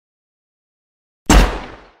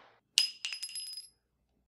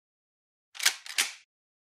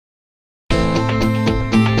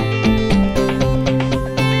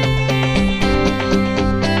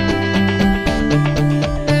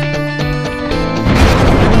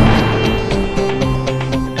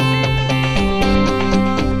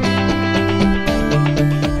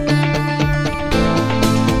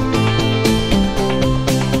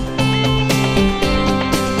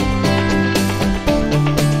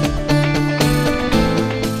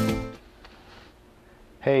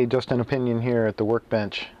Hey, just an opinion here at the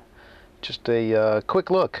workbench. Just a quick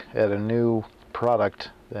look at a new product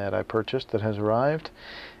that I purchased that has arrived,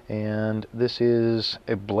 and this is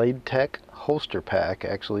a BladeTech holster pack.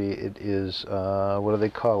 Actually, it is, what do they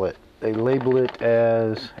call it? They label it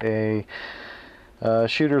as a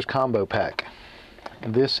shooter's combo pack.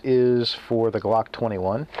 This is for the Glock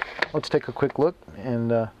 21. Let's take a quick look,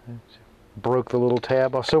 and broke the little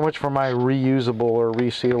tab off. So much for my reusable or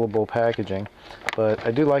resealable packaging, but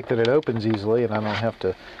I do like that it opens easily and I don't have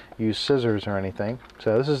to use scissors or anything.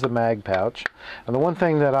 So this is the mag pouch, and the one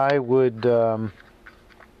thing that I would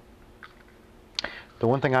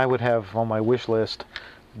have on my wish list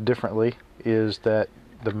differently is that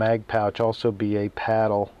the mag pouch also be a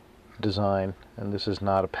paddle design, and this is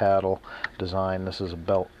not a paddle design. This is a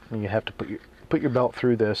belt. You have to put your belt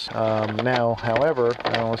through this. Now, however,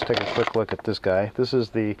 let's take a quick look at this guy. This is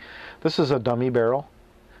a dummy barrel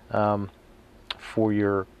for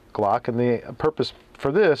your Glock, and the purpose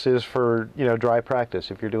for this is for, you know, dry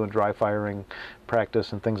practice. If you're doing dry firing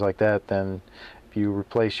practice and things like that, then if you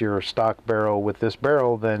replace your stock barrel with this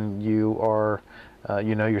barrel, then you are,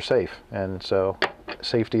 you know, you're safe. And so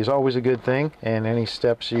safety is always a good thing, and any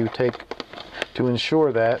steps you take to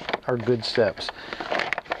ensure that are good steps.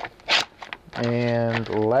 And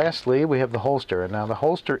lastly, we have the holster. And now the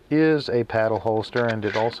holster is a paddle holster, and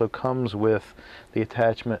it also comes with the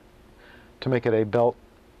attachment to make it a belt,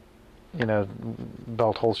 you know,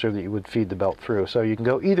 belt holster that you would feed the belt through. So you can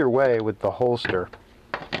go either way with the holster.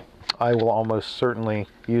 I will almost certainly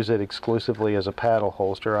use it exclusively as a paddle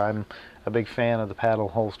holster. I'm a big fan of the paddle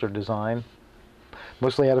holster design,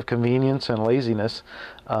 mostly out of convenience and laziness.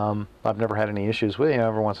 I've never had any issues with it. You know,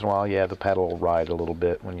 every once in a while, yeah, the paddle will ride a little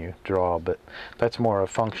bit when you draw, but that's more a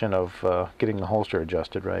function of getting the holster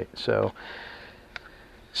adjusted right. So,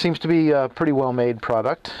 seems to be a pretty well-made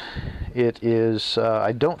product. It is,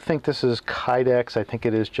 I don't think this is Kydex. I think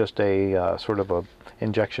it is just a sort of a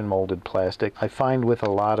injection molded plastic. I find with a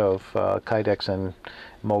lot of Kydex and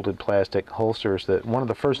molded plastic holsters that one of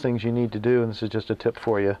the first things you need to do, and this is just a tip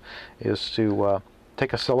for you, is to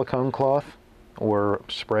take a silicone cloth or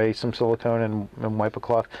spray some silicone and wipe a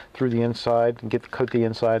cloth through the inside and coat the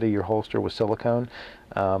inside of your holster with silicone.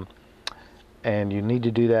 And you need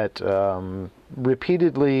to do that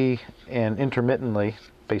repeatedly and intermittently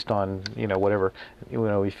based on, you know, whatever, you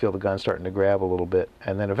know, you feel the gun starting to grab a little bit,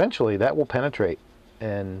 and then eventually that will penetrate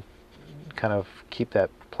and kind of keep that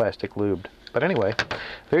plastic lubed. But anyway,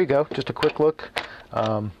 there you go, just a quick look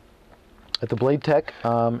at the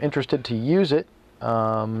BladeTech. Interested to use it.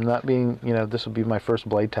 Not being, you know, this will be my first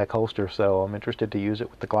BladeTech holster, so I'm interested to use it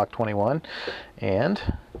with the Glock 21, and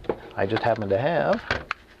I just happen to have,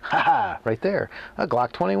 haha, right there, a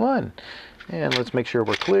Glock 21. And let's make sure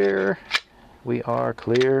we're clear. We are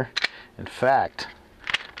clear. In fact,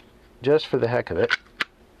 just for the heck of it,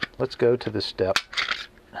 let's go to the step.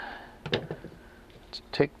 Let's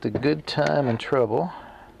take the good time and trouble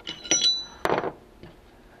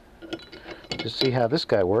to see how this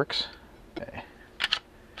guy works. Okay.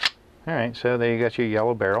 Alright, so there you got your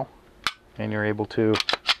yellow barrel, and you're able to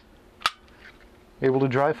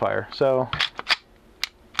dry fire. So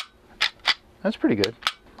that's pretty good.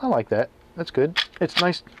 I like that. That's good. It's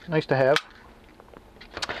nice to have.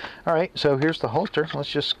 Alright, so here's the holster. Let's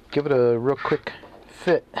just give it a real quick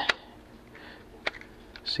fit.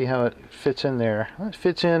 See how it fits in there. Well, it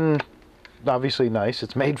fits in obviously nice.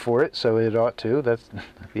 It's made for it, so it ought to. That's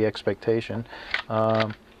the expectation.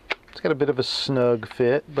 It's got a bit of a snug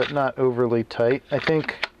fit, but not overly tight. I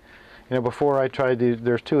think, you know, before I tried to,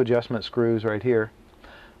 there's two adjustment screws right here.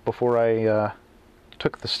 Before I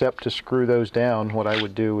took the step to screw those down, what I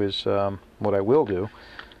would do is, what I will do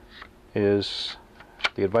is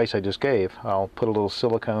the advice I just gave. I'll put a little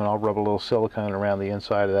silicone, I'll rub a little silicone around the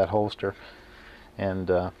inside of that holster, and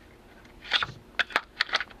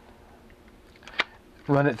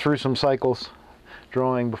run it through some cycles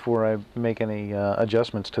drawing before I make any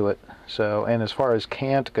adjustments to it. So, and as far as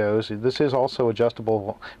cant goes, this is also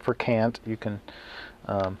adjustable for cant. You can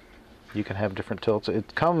have different tilts.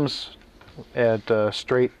 It comes at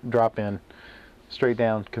straight drop-in, straight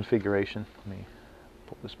down configuration. Let me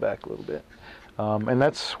pull this back a little bit. And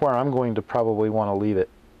that's where I'm going to probably want to leave it,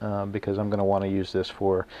 because I'm going to want to use this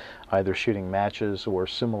for either shooting matches or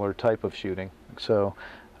similar type of shooting. So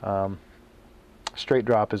straight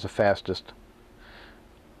drop is the fastest,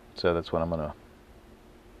 so that's what I'm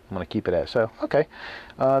gonna keep it at. So okay,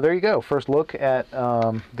 there you go. First look at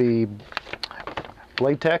the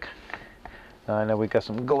BladeTech. I know we got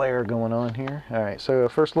some glare going on here. All right, so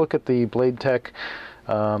first look at the BladeTech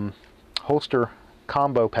holster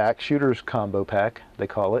combo pack, shooter's combo pack, they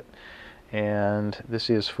call it. and this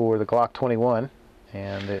is for the Glock 21,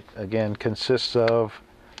 and it again consists of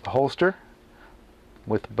a holster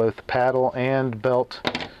with both paddle and belt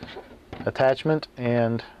attachment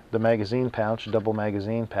and the magazine pouch, double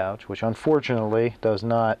magazine pouch, which unfortunately does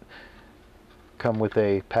not come with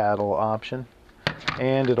a paddle option.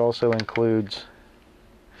 And it also includes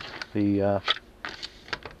the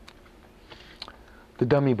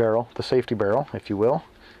dummy barrel, the safety barrel, if you will,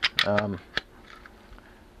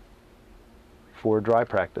 for dry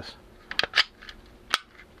practice.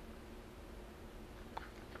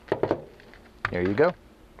 There you go.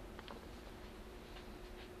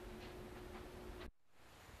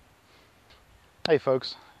 Hey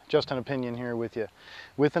folks, just an opinion here with you,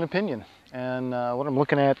 with an opinion. And what I'm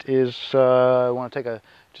looking at is, I want to take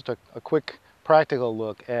just a quick practical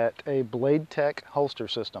look at a BladeTech holster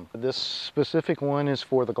system. This specific one is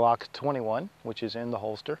for the Glock 21, which is in the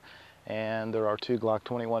holster, and there are 2 Glock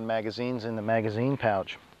 21 magazines in the magazine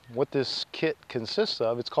pouch. What this kit consists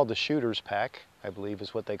of, it's called the shooter's pack, I believe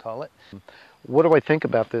is what they call it. What do I think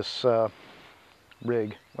about this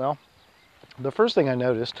rig? Well, the first thing I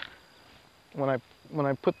noticed when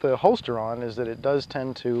I put the holster on is that it does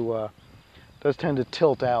tend to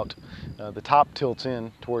tilt out. The top tilts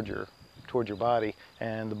in toward your body,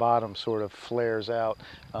 and the bottom sort of flares out.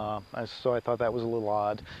 So I thought that was a little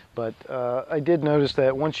odd. But I did notice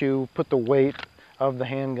that once you put the weight of the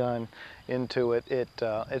handgun into it,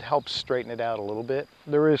 it helps straighten it out a little bit.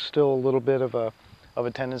 There is still a little bit of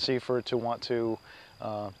a tendency for it to want to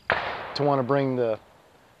bring the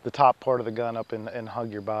top part of the gun up and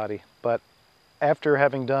hug your body. But after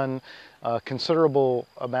having done a considerable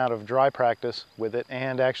amount of dry practice with it,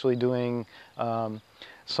 and actually doing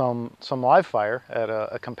some live fire at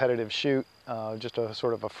a competitive shoot, just a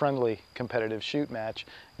sort of a friendly competitive shoot match,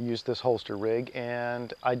 used this holster rig,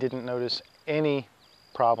 and I didn't notice any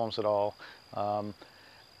problems at all.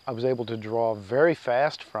 I was able to draw very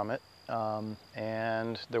fast from it,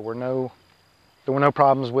 and there were no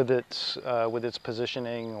problems with its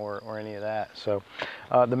positioning or any of that. So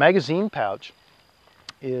the magazine pouch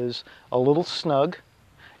is a little snug.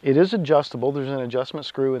 It is adjustable. There's an adjustment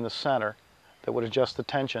screw in the center that would adjust the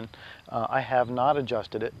tension. I have not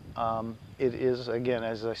adjusted it. It is, again,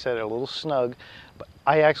 as I said, a little snug, but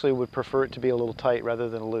I actually would prefer it to be a little tight rather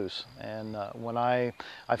than loose. And when I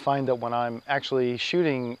find that when I'm actually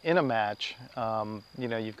shooting in a match, you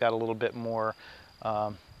know, you've got a little bit more, you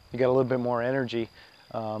got a little bit more energy,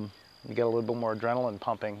 you got a little bit more adrenaline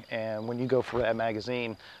pumping, and when you go for that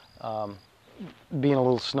magazine, being a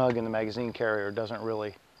little snug in the magazine carrier doesn't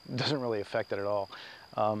really affect it at all.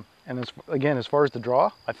 And again, as far as the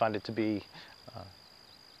draw, I find it to be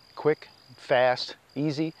quick, fast,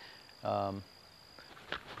 easy.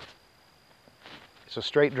 It's a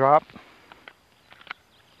straight drop.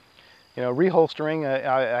 You know, reholstering,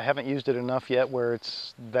 I haven't used it enough yet where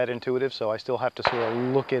it's that intuitive, so I still have to sort of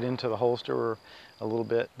look it into the holster a little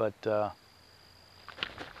bit, but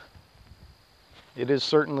it is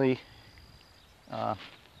certainly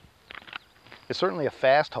it's certainly a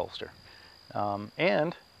fast holster,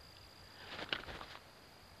 and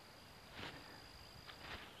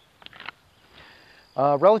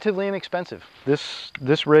relatively inexpensive.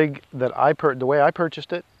 This rig that the way I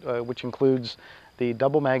purchased it, which includes the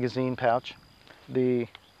double magazine pouch, the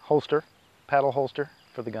holster, paddle holster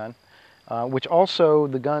for the gun, which also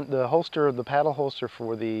the paddle holster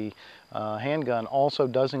for the handgun also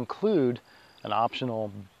does include an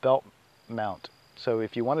optional belt mount. So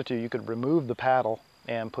if you wanted to, you could remove the paddle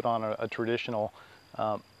and put on a traditional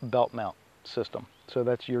belt mount system. So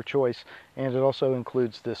that's your choice. And it also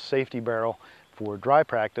includes this safety barrel for dry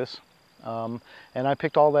practice. And I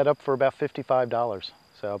picked all that up for about $55.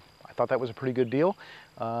 So I thought that was a pretty good deal.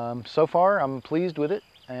 So far, I'm pleased with it,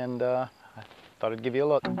 and I thought I'd give you a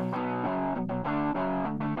look.